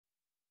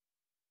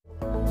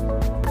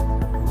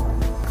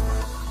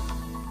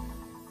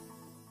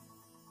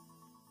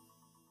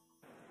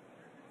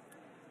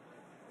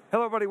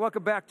Hello everybody,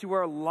 welcome back to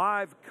our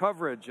live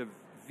coverage of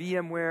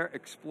VMware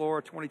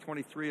Explore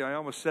 2023. I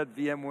almost said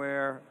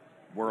VMware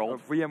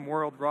World.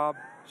 VMworld, Rob.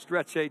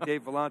 Strechay,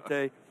 Dave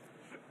Vellante.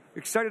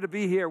 Excited to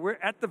be here. We're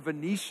at the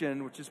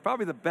Venetian, which is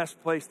probably the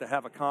best place to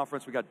have a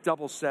conference. We got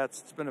double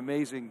sets. It's been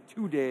amazing.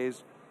 2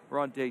 days. We're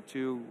on day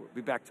 2. We'll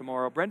be back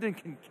tomorrow. Brendan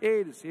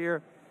Kinkade is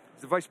here.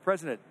 He's the Vice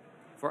President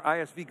for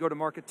ISV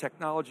Go-to-Market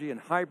Technology and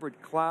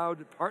Hybrid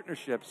Cloud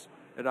Partnerships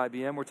at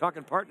IBM. We're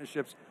talking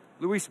partnerships.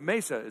 Luis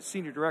Meza is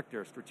Senior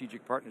Director of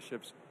Strategic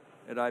Partnerships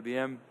at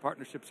IBM.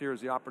 Partnerships here is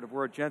the operative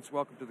word. Gents,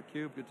 welcome to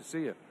theCUBE. Good to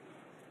see you.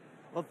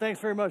 Well, thanks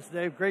very much,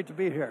 Dave. Great to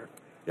be here.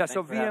 Yeah,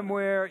 so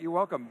VMware, you're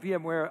welcome.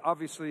 VMware,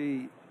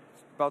 obviously,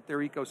 it's about their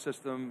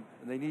ecosystem,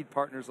 and they need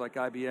partners like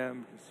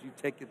IBM, because you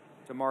take it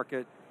to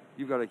market,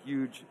 you've got a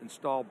huge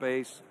install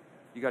base,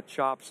 you got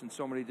chops in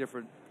so many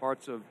different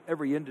parts of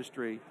every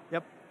industry.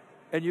 Yep.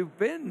 And you've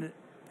been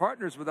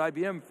partners with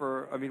IBM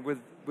for,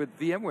 with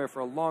VMware for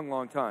a long,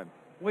 long time.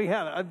 We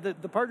have.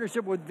 The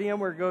partnership with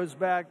VMware goes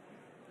back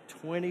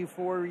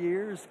 24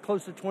 years,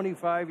 close to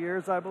 25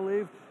 years, I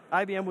believe.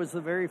 IBM was the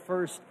very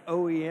first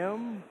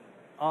OEM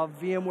of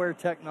VMware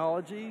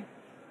technology.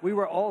 We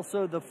were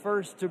also the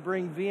first to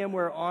bring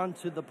VMware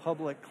onto the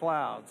public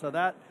cloud. So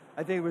that,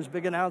 I think there was a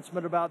big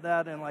announcement about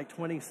that in like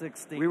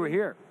 2016. We were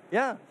here.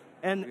 Yeah,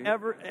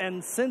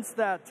 and since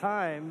that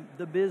time,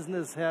 the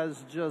business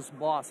has just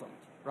blossomed,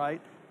 right?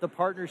 The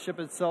partnership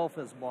itself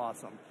has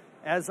blossomed.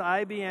 As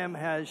IBM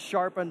has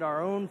sharpened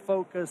our own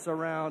focus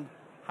around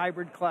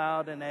hybrid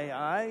cloud and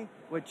AI,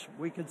 which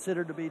we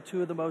consider to be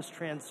two of the most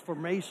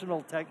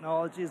transformational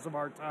technologies of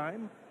our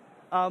time,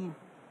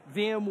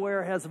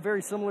 VMware has a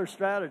very similar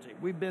strategy.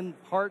 We've been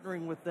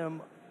partnering with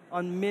them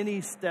on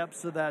many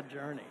steps of that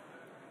journey.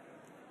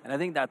 And I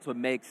think that's what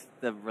makes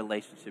the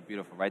relationship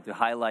beautiful, right? To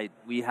highlight,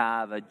 we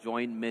have a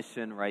joint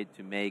mission, right,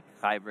 to make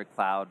hybrid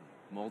cloud,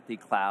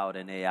 multi-cloud,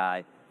 and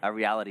AI a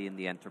reality in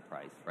the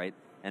enterprise, right?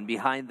 And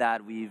behind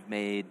that, we've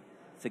made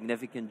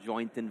significant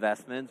joint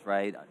investments,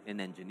 right,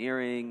 in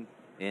engineering,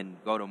 in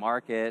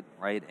go-to-market,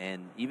 right,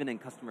 and even in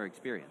customer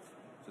experience.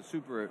 So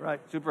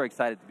super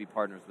excited to be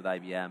partners with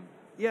IBM.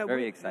 Yeah,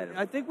 very excited.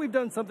 I think we've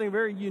done something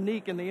very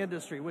unique in the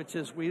industry, which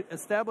is we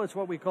established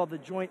what we call the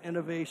Joint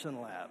Innovation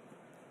Lab.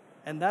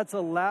 And that's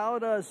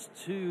allowed us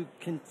to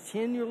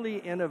continually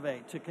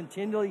innovate, to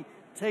continually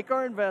take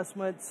our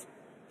investments,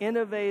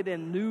 innovate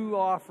in new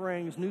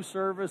offerings, new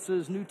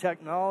services, new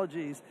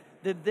technologies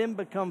that then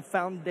become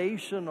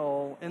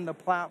foundational in the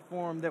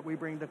platform that we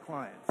bring to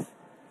clients.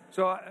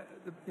 So,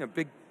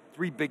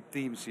 three big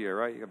themes here,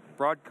 right? You got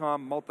Broadcom,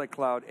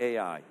 multi-cloud,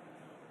 AI.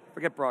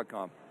 Forget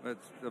Broadcom.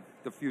 It's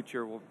the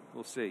future.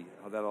 We'll see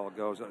how that all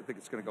goes. I think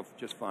it's going to go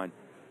just fine.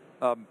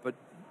 But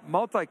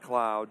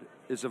multi-cloud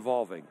is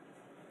evolving.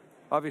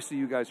 Obviously,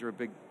 you guys are a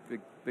big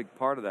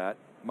part of that.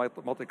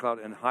 Multi-cloud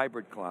and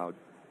hybrid cloud.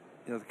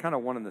 They're kind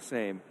of one and the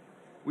same.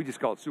 We just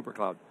call it super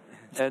cloud.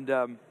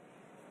 And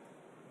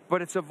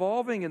but it's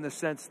evolving in the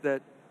sense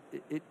that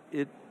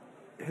it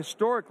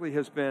historically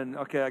has been,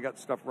 okay, I got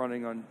stuff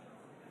running on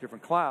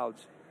different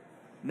clouds.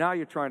 Now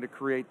you're trying to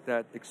create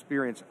that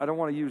experience. I don't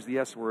want to use the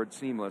S word,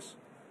 seamless,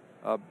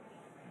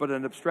 but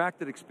an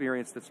abstracted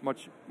experience that's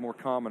much more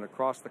common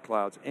across the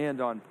clouds and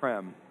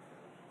on-prem.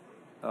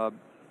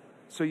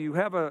 So you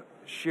have a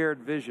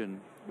shared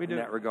vision in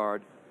that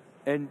regard.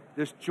 And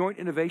this Joint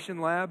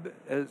Innovation Lab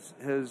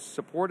has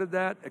supported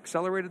that,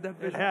 accelerated that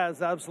vision? It has,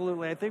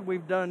 absolutely. I think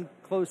we've done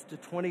close to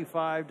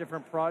 25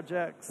 different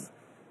projects.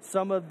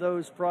 Some of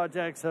those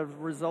projects have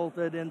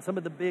resulted in some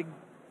of the big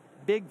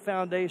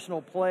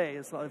foundational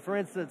plays. For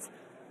instance,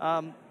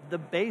 the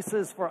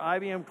basis for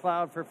IBM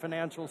Cloud for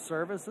Financial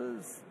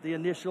Services, the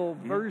initial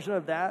version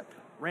of that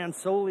ran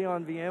solely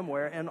on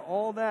VMware, and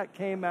all that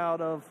came out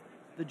of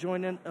the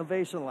Joint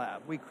Innovation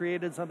Lab. We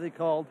created something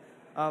called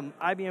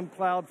IBM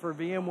Cloud for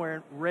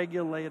VMware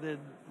regulated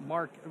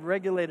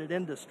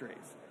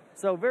industries.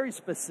 So very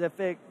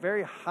specific,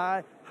 very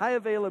high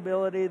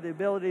availability, the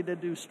ability to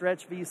do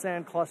stretch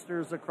vSAN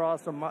clusters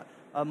across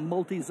a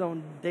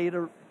multi-zone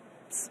data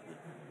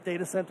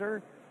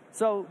center.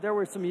 So there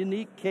were some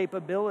unique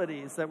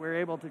capabilities that we were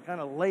able to kind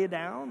of lay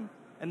down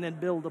and then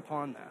build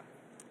upon that.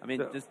 I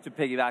mean, just to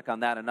piggyback on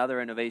that, another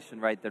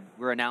innovation, right, that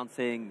we're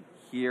announcing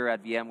here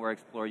at VMware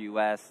Explore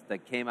US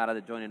that came out of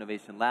the Joint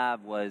Innovation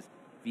Lab was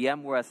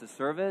VMware as a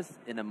service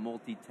in a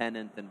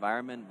multi-tenant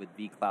environment with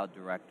vCloud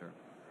Director,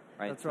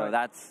 right? That's right.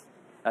 So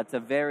that's a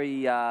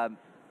very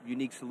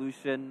unique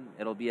solution.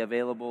 It'll be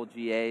available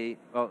GA,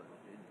 well,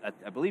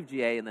 I believe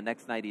GA in the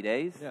next 90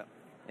 days. Yeah.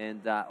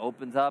 And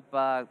opens up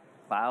cloud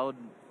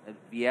with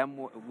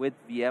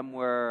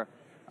VMware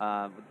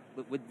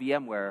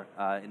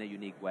in a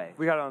unique way.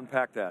 We got to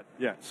unpack that.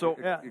 Yeah. So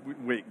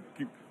wait,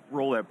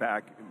 roll that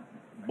back.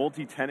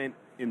 Multi-tenant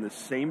in the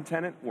same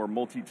tenant, or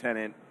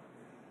multi-tenant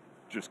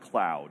just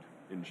cloud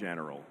in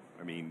general?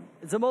 I mean,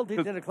 it's a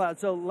multi-tenant cloud.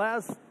 So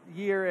last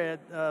year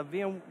at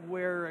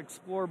VMware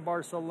Explore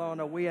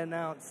Barcelona, we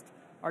announced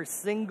our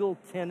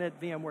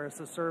single-tenant VMware as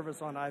a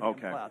service on IBM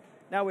Cloud.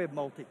 Now we have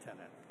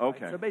multi-tenant.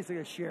 Okay. Right? So basically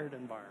a shared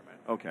environment.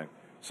 Okay.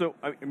 So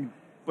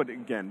But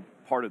again,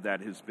 part of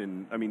that has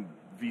been, I mean,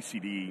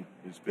 VCD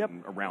has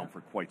been around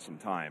for quite some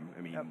time.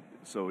 I mean,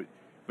 so,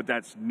 but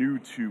that's new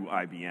to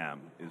IBM,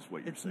 is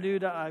what you're saying. It's new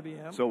to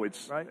IBM. So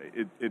it's right?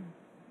 it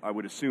I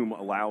would assume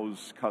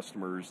allows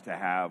customers to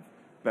have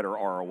better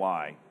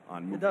ROI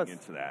on moving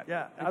into that.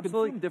 Yeah, and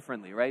absolutely. consume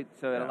differently, right?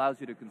 So it allows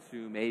you to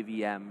consume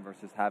AVM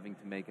versus having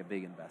to make a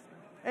big investment.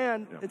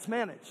 And it's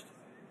managed.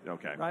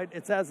 Okay. Right?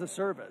 It's as a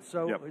service.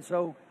 So,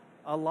 so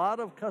a lot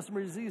of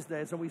customers these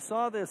days, and we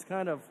saw this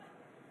kind of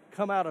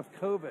come out of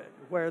COVID,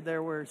 where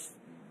there were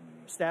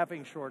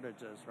staffing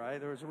shortages, right?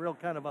 There was a real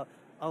kind of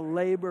a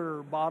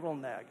labor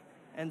bottleneck.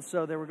 And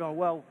so they were going,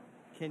 well,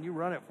 can you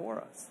run it for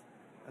us?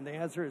 And the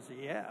answer is,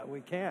 yeah, we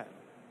can.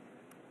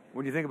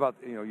 When you think about,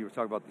 you were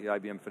talking about the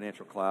IBM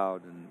Financial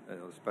Cloud and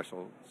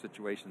special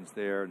situations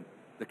there and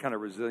the kind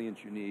of resilience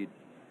you need.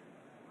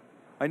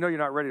 I know you're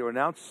not ready to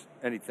announce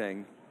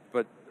anything,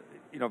 but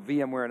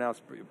VMware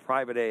announced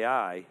private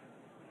AI,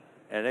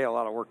 and they have a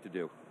lot of work to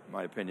do, in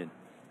my opinion.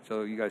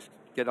 So you guys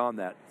get on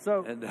that,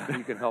 and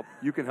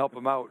you can help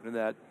them out in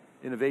that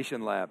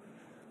innovation lab.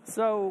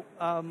 So,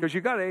 because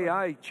you've got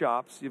AI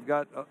chops, you've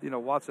got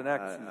Watson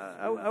X.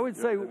 I would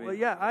say, well,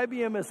 yeah,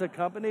 IBM as a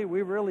company,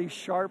 we really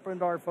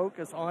sharpened our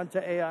focus onto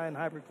AI and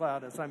hybrid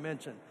cloud, as I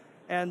mentioned,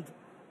 and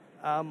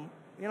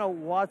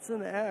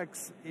Watson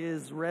X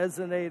is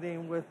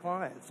resonating with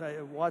clients.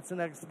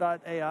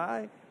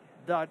 WatsonX.ai,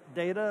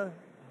 .data,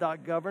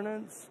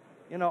 .governance.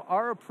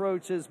 Our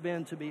approach has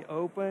been to be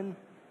open,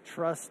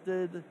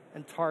 trusted,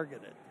 and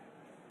targeted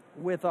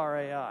with our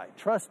AI.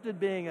 Trusted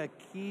being a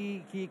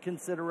key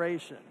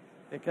consideration,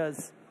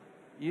 because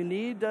you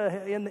need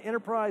to, in the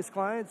enterprise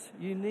clients,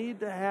 you need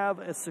to have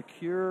a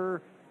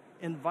secure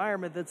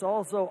environment that's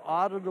also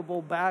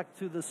auditable back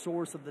to the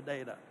source of the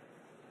data,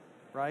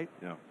 right?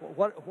 Yeah.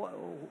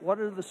 What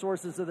are the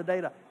sources of the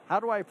data? How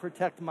do I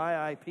protect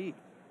my IP,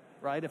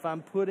 right? If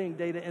I'm putting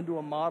data into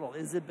a model,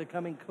 is it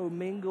becoming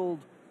commingled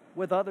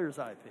with others'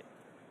 IP?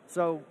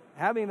 So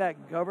having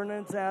that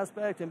governance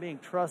aspect and being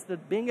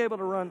trusted, being able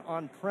to run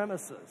on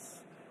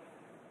premises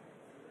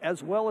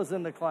as well as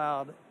in the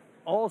cloud,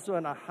 also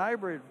in a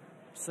hybrid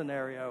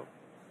scenario,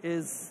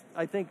 is,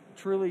 I think,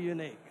 truly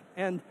unique.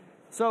 And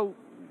so,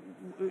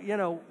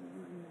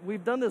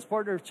 we've done this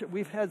partnership.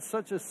 We've had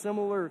such a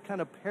similar kind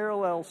of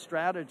parallel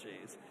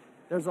strategies.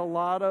 There's a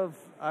lot of,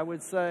 I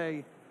would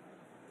say,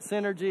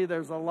 synergy.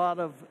 There's a lot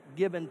of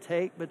give and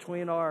take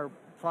between our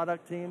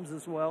product teams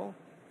as well.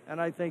 And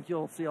I think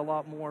you'll see a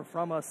lot more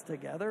from us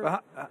together.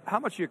 Well, how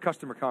much of your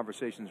customer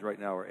conversations right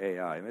now are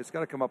AI? I mean, it's got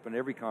to come up in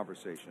every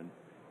conversation.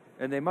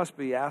 And they must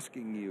be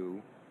asking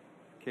you,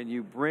 can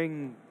you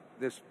bring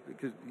this,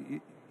 because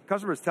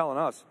customers telling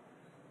us,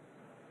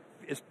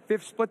 it's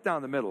split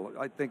down the middle.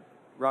 I think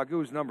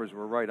Raghu's numbers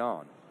were right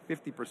on.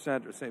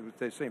 50%, or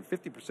they're saying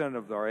 50%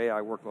 of our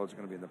AI workloads are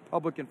going to be in the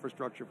public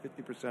infrastructure,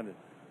 50% in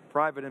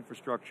private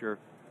infrastructure.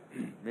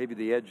 Maybe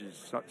the edge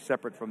is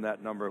separate from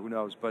that number, who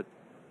knows, but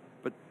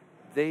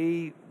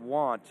they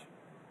want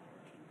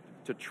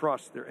to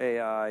trust their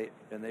AI,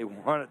 and they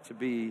want it to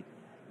be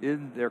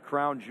in their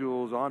crown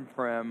jewels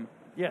on-prem.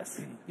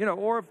 Yes.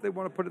 Or if they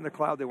want to put it in the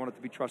cloud, they want it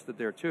to be trusted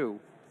there too.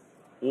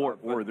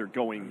 Or they're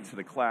going to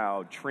the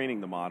cloud,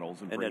 training the models,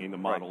 and bringing the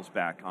models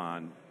back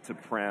on to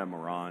prem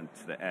or on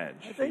to the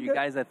edge. So you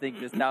guys, I think,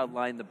 just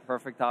outlined the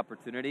perfect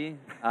opportunity.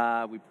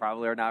 We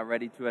probably are not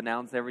ready to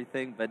announce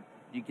everything, but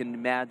you can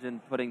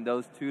imagine putting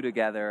those two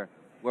together,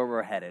 where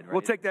we're headed, right?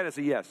 We'll take that as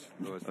a yes,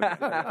 Louis.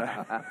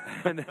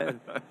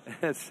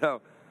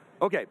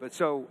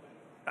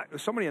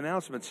 So many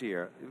announcements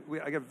here.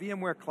 I got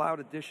VMware Cloud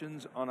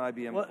Editions on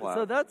IBM Cloud.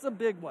 So that's a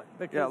big one.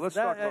 Because let's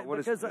talk about what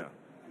is.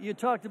 You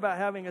talked about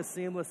having a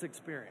seamless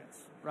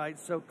experience, right?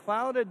 So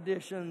Cloud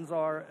Editions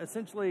are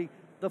essentially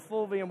the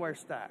full VMware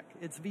stack.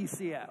 It's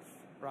VCF,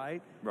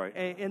 right? Right.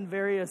 In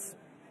various,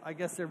 I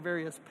guess there are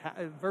various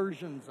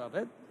versions of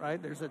it,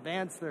 right? There's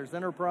advanced, there's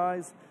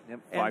enterprise. Yep.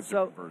 5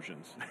 different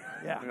versions.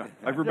 Yeah.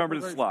 I remember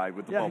the slide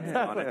with the bubbles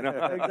on it.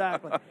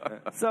 Exactly.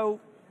 So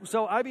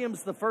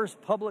IBM's the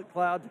first public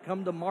cloud to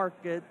come to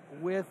market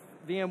with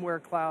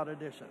VMware Cloud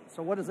Edition.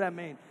 So what does that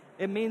mean?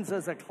 It means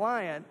as a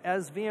client,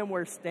 as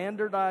VMware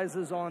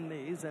standardizes on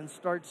these and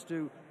starts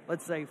to,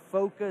 let's say,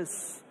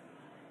 focus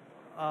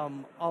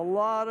a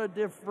lot of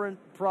different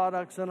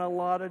products and a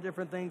lot of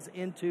different things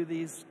into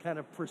these kind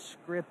of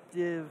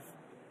prescriptive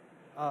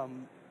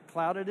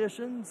cloud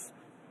editions,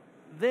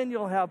 then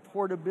you'll have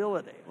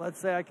portability. Let's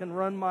say I can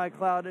run my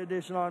cloud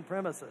edition on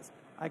premises.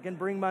 I can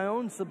bring my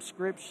own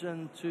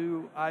subscription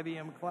to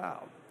IBM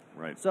Cloud.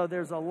 Right. So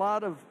there's a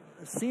lot of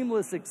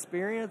seamless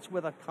experience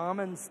with a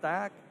common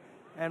stack,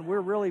 and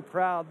we're really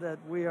proud that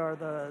we are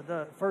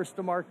the first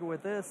to market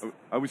with this.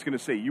 I was going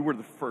to say, you were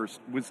the first.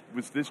 Was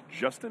this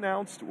just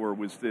announced, or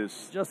was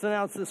this... Just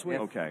announced this week.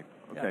 Okay.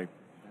 Yeah.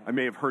 I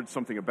may have heard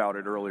something about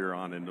it earlier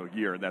on in the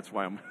year. That's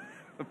why I'm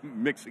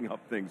mixing up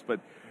things. But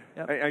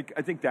yep.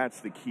 I think that's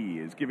the key,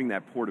 is giving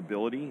that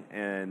portability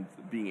and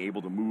being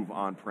able to move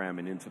on-prem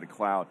and into the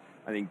cloud.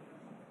 I think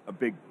a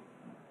big,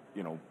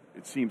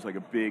 it seems like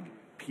a big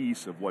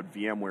piece of what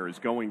VMware is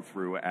going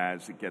through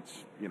as it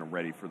gets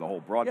ready for the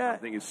whole Broadcom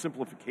thing is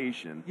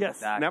simplification. Yes,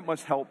 exactly. And that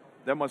must help.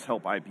 That must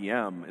help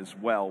IBM as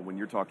well when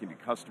you're talking to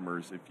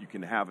customers. If you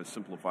can have a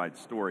simplified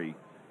story,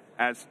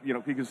 as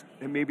because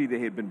maybe they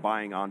had been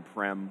buying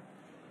on-prem,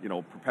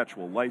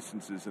 perpetual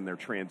licenses, and they're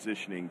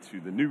transitioning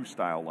to the new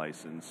style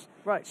license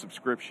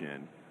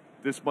subscription.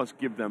 This must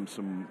give them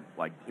some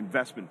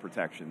investment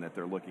protection that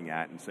they're looking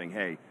at and saying,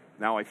 hey,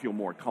 now I feel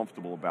more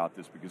comfortable about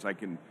this because I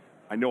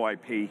know I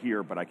pay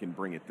here, but I can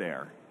bring it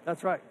there.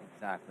 That's right.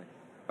 Exactly.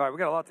 All right, we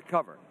got a lot to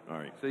cover. All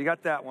right. So you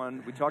got that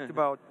one. We talked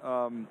about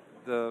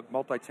the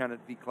multi-tenant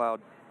vCloud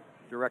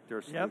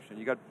Director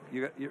solution.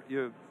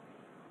 Yep.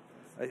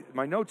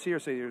 My notes here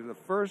say you're the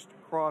first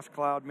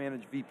cross-cloud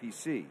managed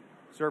VPC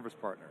service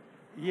partner.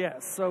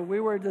 Yes, so we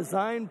were a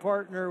design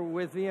partner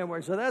with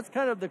VMware. So that's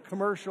kind of the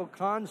commercial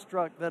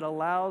construct that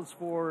allows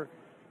for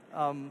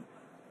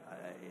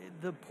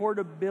the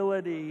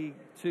portability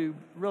to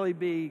really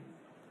be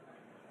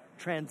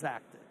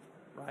transacted,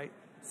 right?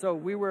 So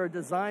we were a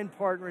design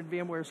partner in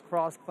VMware's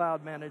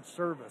cross-cloud managed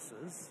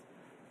services.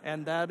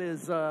 And that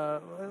is,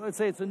 let's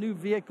say it's a new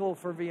vehicle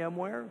for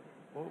VMware.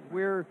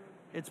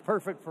 It's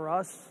perfect for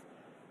us,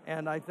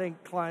 and I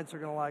think clients are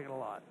going to like it a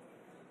lot.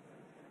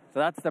 So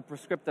that's the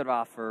prescriptive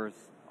offers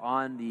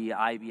on the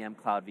IBM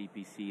Cloud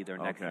VPC, their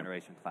next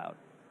generation cloud.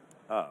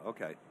 Oh,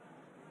 okay.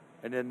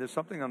 And then there's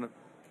something on the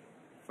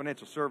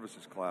financial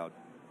services cloud.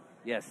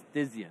 Yes,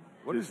 Dizion.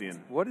 What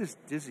is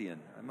Dizion?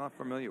 I'm not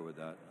familiar with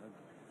that.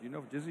 Do you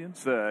know Dizion?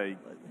 It's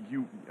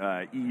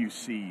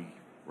EUC.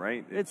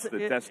 Right? It's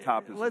the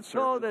desktop as let's a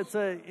service. call it it's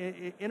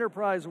an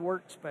enterprise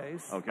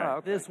workspace. Okay.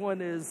 This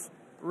one is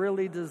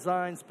really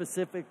designed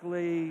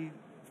specifically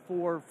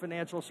for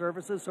financial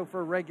services, so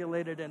for a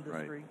regulated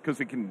industry. Because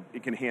it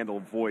can handle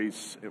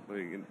voice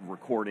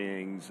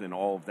recordings and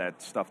all of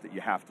that stuff that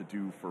you have to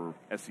do for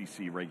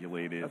SEC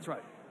regulated. That's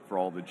right. For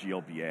all the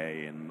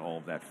GLBA and all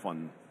of that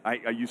fun. I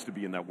used to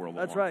be in that world.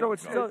 That's right. So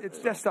it's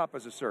desktop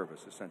as a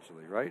service,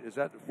 essentially, right? Is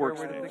that a fair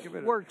way to think of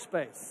it?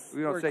 Workspace.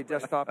 We don't say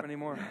desktop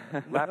anymore.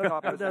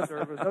 Laptop as a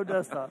service. No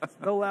desktops.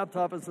 No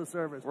laptop as a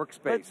service.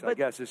 Workspace, I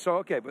guess. So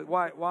okay, but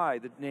why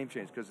the name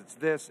change? Because it's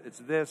this,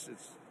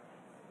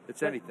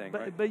 it's anything,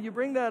 right? But you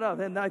bring that up,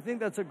 and I think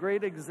that's a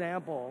great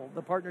example.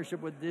 The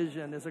partnership with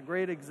Dizion is a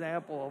great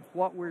example of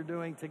what we're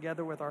doing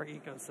together with our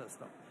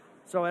ecosystem.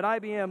 So at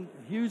IBM,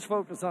 huge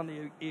focus on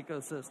the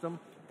ecosystem.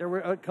 There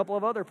were a couple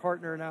of other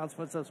partner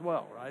announcements as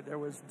well, right? There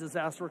was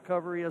disaster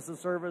recovery as a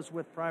service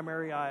with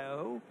Primary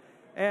IO,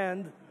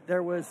 and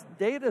there was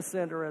data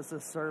center as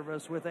a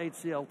service with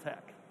HCL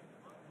Tech.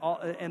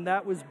 And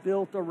that was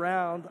built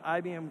around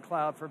IBM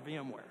Cloud for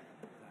VMware.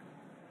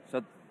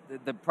 So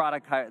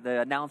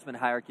the announcement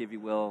hierarchy, if you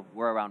will,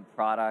 were around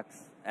products,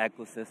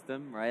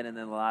 ecosystem, right? And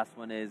then the last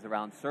one is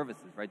around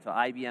services, right? So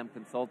IBM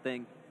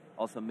Consulting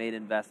also made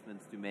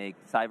investments to make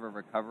cyber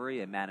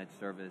recovery a managed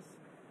service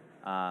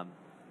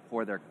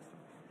for their customers.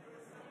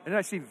 And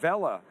I see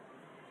Vela.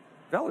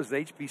 Vela's the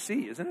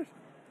HPC, isn't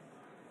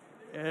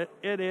it?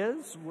 It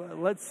is.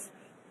 With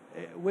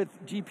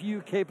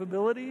GPU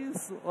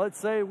capabilities, let's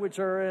say, which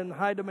are in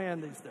high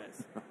demand these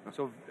days.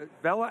 So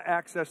Vela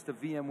access to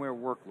VMware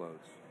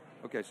workloads.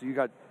 Okay, so you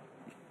got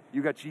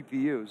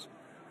GPUs.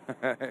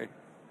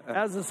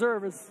 As a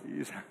service.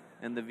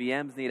 And the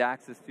VMs need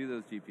access to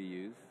those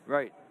GPUs.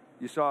 Right.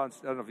 You saw, I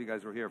don't know if you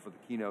guys were here for the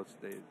keynotes.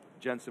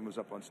 Jensen was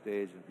up on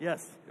stage. And,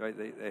 yes. Right,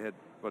 they had,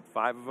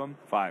 5 of them?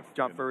 5.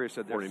 John Furrier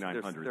said they're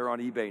on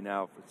eBay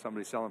now for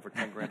somebody selling for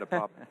 $10,000 a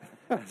pop.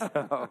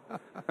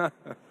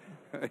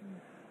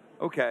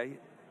 Okay.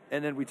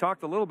 And then we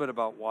talked a little bit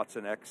about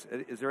Watson X.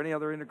 Is there any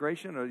other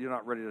integration, or you're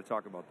not ready to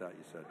talk about that,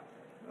 you said?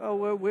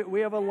 Oh,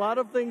 we have a lot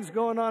of things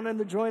going on in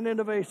the Joint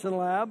Innovation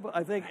Lab.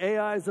 I think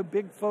AI is a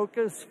big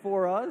focus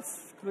for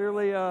us.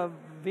 Clearly,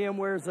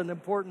 VMware is an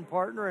important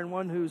partner and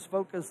one who's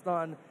focused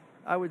on,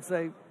 I would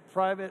say,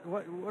 private,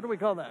 what do we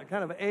call that?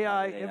 Kind of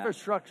AI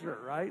infrastructure,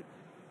 right?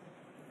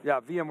 Yeah,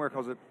 VMware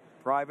calls it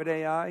private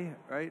AI,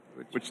 right?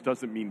 Which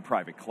doesn't mean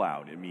private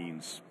cloud. It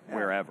means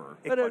wherever.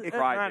 It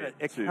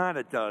kind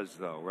of does,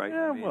 though, right?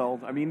 Yeah,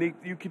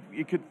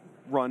 you could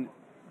run.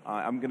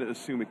 I'm going to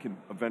assume it can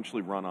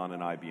eventually run on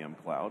an IBM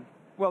cloud.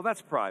 Well,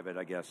 that's private,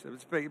 I guess.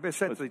 It's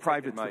essentially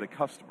private to the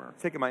customer.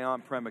 Taking my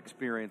on-prem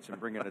experience and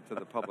bringing it to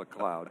the public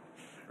cloud,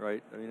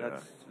 right? I mean,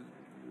 that's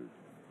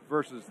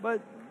versus.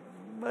 But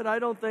I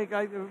don't think,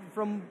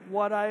 from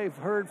what I've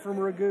heard from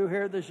Raghu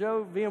here at the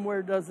show,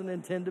 VMware doesn't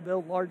intend to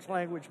build large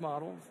language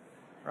models,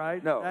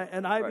 right? No.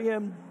 And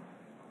IBM,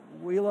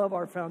 we love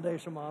our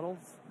foundation models.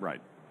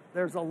 Right.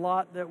 There's a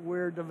lot that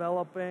we're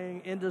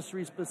developing,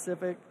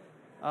 industry-specific,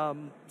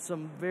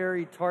 some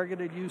very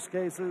targeted use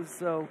cases.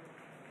 So,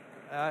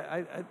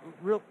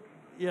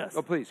 yes.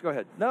 Oh, please, go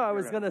ahead. No, I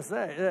was going to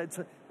say,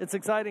 it's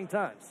exciting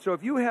times. So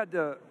if you had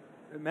to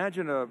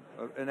imagine an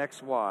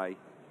XY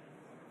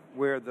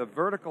where the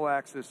vertical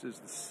axis is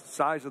the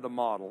size of the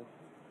model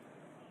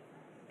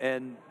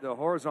and the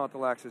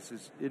horizontal axis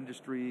is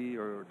industry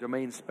or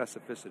domain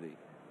specificity,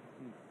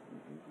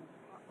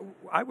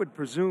 I would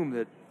presume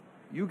that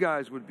you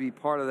guys would be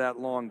part of that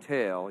long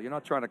tail. You're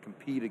not trying to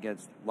compete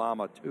against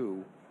Llama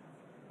 2,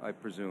 I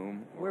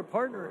presume. We're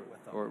partnering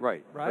with them.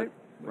 Right.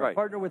 We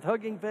partner with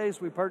Hugging Face.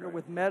 We partner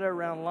with Meta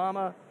around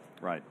Llama.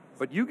 Right.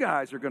 But you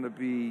guys are going to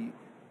be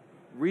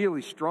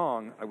really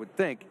strong, I would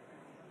think,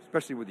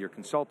 especially with your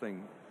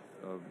consulting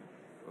of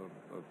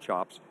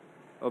chops,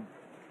 of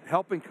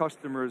helping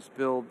customers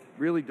build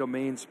really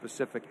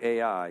domain-specific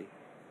AI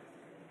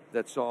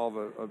that solve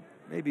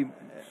maybe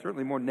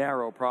certainly more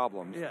narrow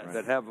problems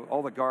that have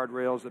all the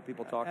guardrails that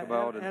people talk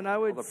about. And I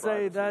would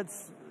say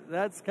that's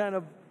kind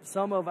of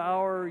some of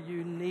our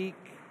unique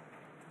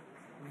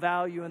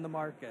value in the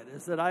market,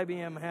 is that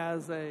IBM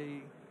has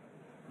a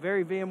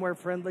very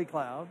VMware-friendly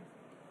cloud.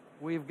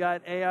 We've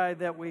got AI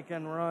that we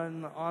can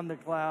run on the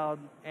cloud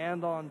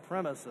and on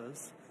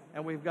premises,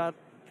 and we've got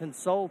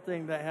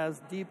consulting that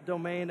has deep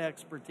domain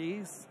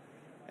expertise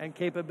and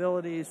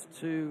capabilities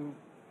to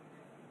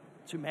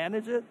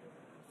manage it,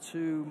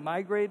 to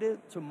migrate it,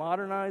 to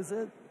modernize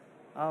it.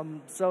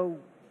 So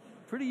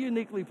pretty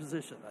uniquely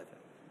positioned, I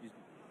think.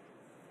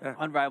 Yeah.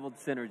 Unrivaled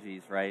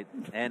synergies, right?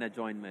 And a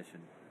joint mission.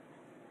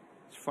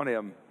 It's funny,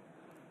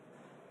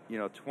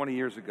 20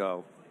 years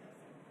ago,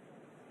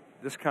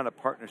 this kind of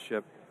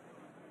partnership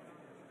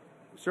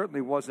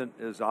certainly wasn't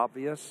as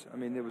obvious. I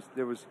mean,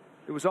 it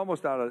was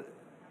almost out of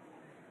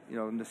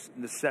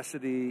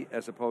necessity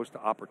as opposed to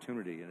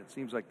opportunity, and it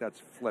seems like that's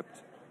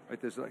flipped. Right?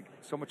 There's like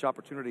so much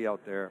opportunity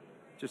out there,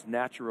 just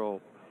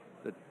natural.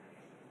 That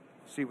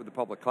you see with the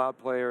public cloud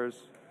players,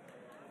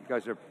 you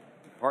guys are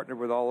partnered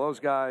with all those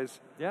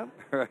guys. Yeah.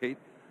 Right.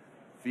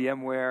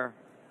 VMware,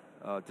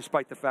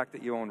 despite the fact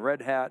that you own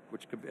Red Hat,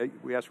 which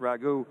we asked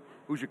Raghu,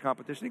 who's your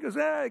competition? He goes,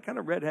 kind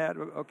of Red Hat.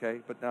 Okay,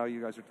 but now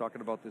you guys are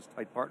talking about this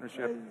tight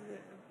partnership,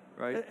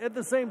 right? At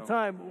the same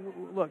time,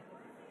 look,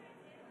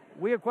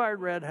 we acquired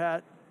Red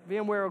Hat,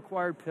 VMware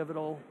acquired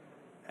Pivotal,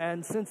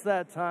 and since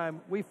that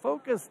time, we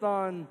focused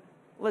on,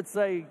 let's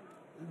say,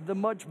 the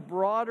much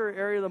broader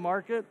area of the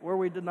market where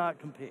we did not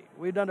compete.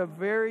 We've done a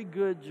very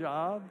good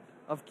job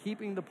of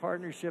keeping the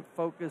partnership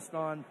focused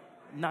on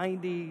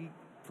 90%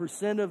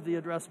 of the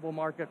addressable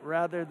market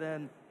rather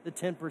than the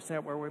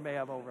 10% where we may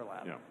have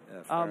overlap. Yeah,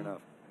 fair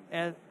enough.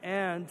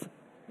 And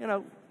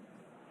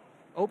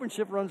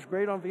OpenShift runs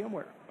great on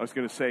VMware. I was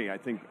going to say, I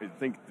think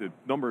the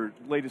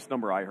latest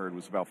number I heard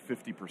was about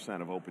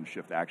 50% of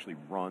OpenShift actually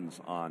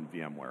runs on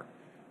VMware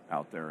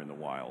out there in the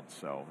wild.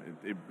 So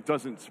it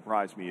doesn't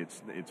surprise me.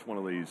 It's one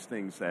of these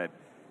things that,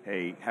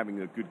 hey,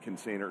 having a good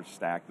container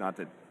stack, not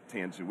that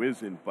Tanzu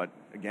isn't, but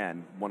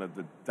again, one of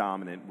the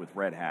dominant with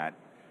Red Hat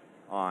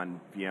on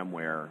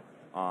VMware,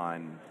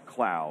 on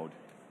cloud,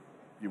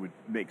 it would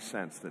make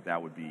sense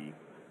that would be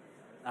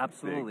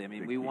absolutely. Big, I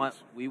mean, big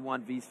we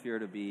want vSphere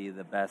to be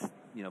the best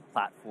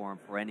platform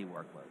for any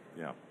workload.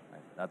 Yeah,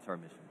 right? That's our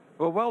mission.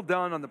 Well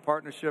done on the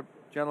partnership,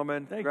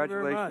 gentlemen. Thank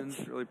Congratulations.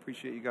 you very much. Really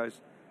appreciate you guys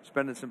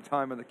spending some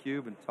time on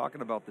theCUBE and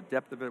talking about the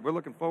depth of it. We're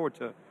looking forward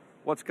to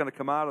what's going to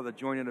come out of the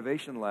Joint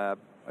Innovation Lab.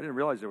 I didn't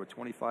realize there were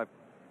 25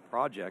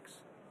 projects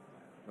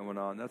going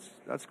on.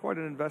 That's quite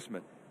an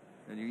investment,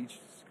 and you each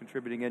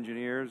contributing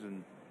engineers,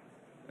 and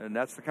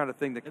that's the kind of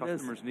thing that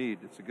customers need.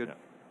 It's a good. Yeah.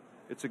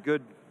 It's a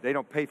good. They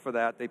don't pay for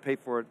that. They pay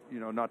for it,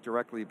 not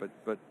directly, but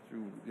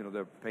through,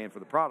 they're paying for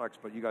the products.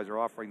 But you guys are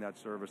offering that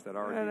service, that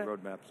R&D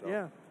roadmap.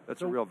 So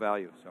that's a real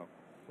value. So,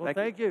 well,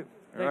 thank you.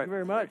 Thank you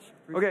very much.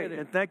 Appreciate it.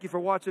 And thank you for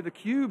watching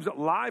theCUBE's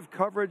live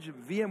coverage of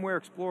VMware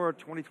Explorer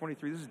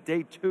 2023. This is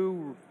day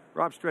 2.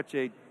 Rob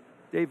Strechay,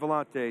 Dave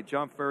Vellante,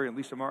 John Ferry, and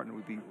Lisa Martin.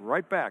 We'll be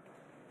right back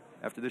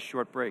after this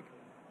short break.